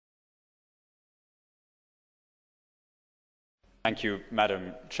Thank you,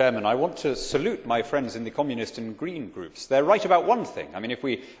 Madam President. I want to salute my friends in the Communist and Green groups. They're right about one thing. I mean, if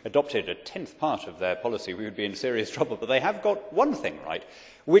we adopted a tenth part of their policy, we would be in serious trouble. But they have got one thing right,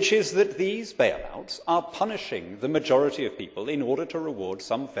 which is that these bailouts are punishing the majority of people in order to reward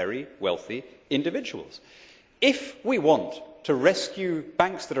some very wealthy individuals. If we want to rescue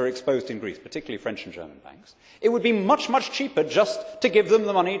banks that are exposed in Greece, particularly French and German banks, it would be much, much cheaper just to give them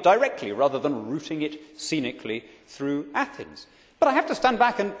the money directly rather than routing it scenically through Athens. But I have to stand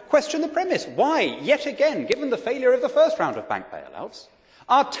back and question the premise. Why, yet again, given the failure of the first round of bank bailouts,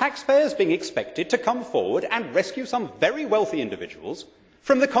 are taxpayers being expected to come forward and rescue some very wealthy individuals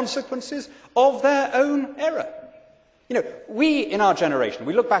from the consequences of their own error? You know, we in our generation,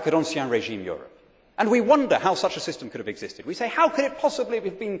 we look back at Ancien Régime Europe, and we wonder how such a system could have existed. We say, how could it possibly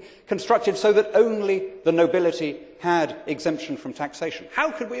have been constructed so that only the nobility had exemption from taxation? How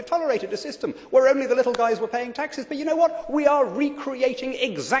could we have tolerated a system where only the little guys were paying taxes? But you know what? We are recreating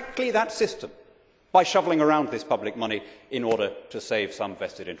exactly that system by shoveling around this public money in order to save some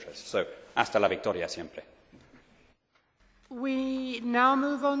vested interests. So, hasta la victoria siempre. We now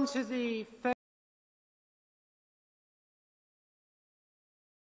move on to the